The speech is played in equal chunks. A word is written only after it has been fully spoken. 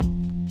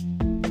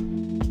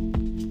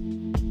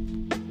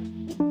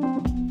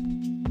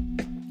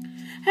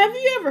Have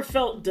you ever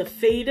felt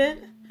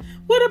defeated?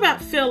 What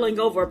about feeling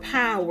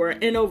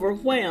overpowered and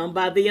overwhelmed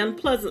by the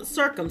unpleasant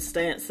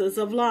circumstances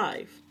of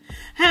life?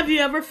 Have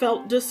you ever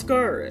felt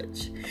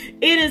discouraged?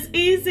 It is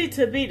easy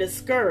to be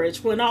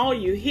discouraged when all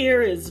you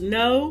hear is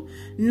no,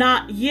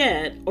 not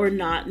yet, or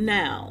not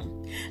now.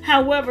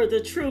 However,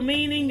 the true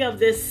meaning of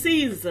this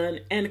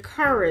season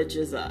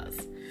encourages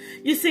us.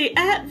 You see,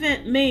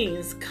 Advent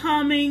means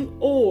coming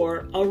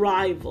or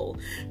arrival.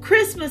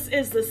 Christmas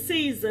is the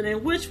season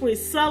in which we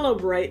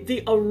celebrate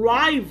the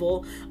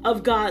arrival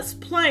of God's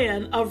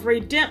plan of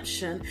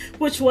redemption,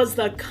 which was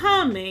the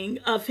coming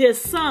of His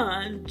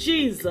Son,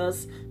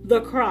 Jesus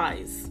the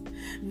Christ.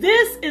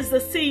 This is the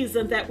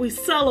season that we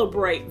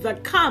celebrate the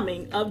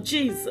coming of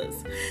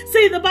Jesus.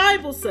 See, the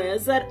Bible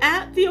says that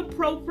at the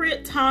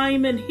appropriate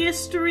time in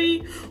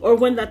history, or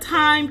when the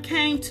time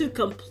came to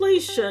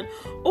completion,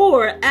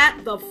 or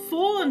at the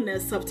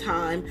fullness of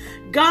time,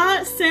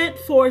 God sent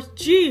forth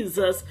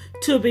Jesus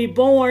to be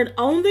born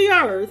on the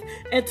earth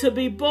and to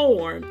be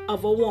born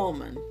of a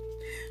woman.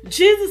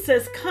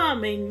 Jesus'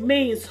 coming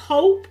means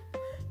hope,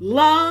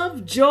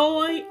 love,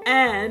 joy,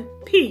 and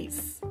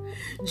peace.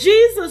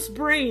 Jesus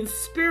brings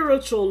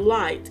spiritual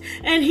light,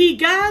 and He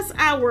guides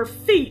our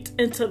feet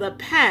into the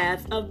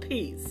path of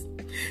peace.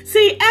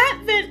 See,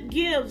 Advent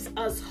gives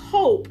us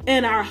hope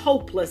in our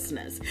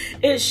hopelessness.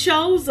 It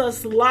shows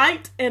us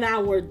light in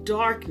our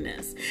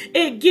darkness.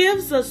 It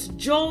gives us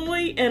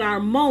joy in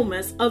our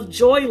moments of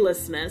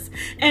joylessness.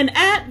 And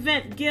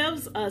Advent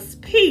gives us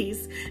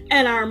peace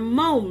in our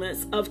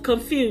moments of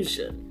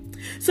confusion.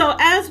 So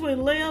as we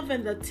live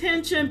in the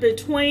tension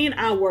between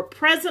our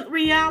present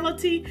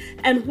reality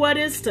and what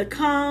is to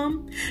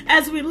come,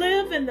 as we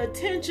live in the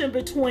tension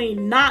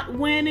between not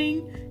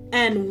winning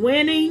and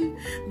winning,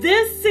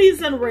 this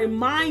season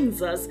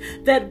reminds us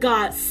that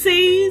God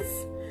sees,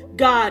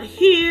 God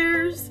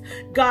hears,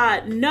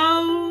 God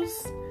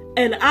knows,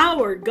 and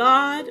our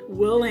God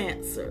will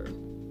answer.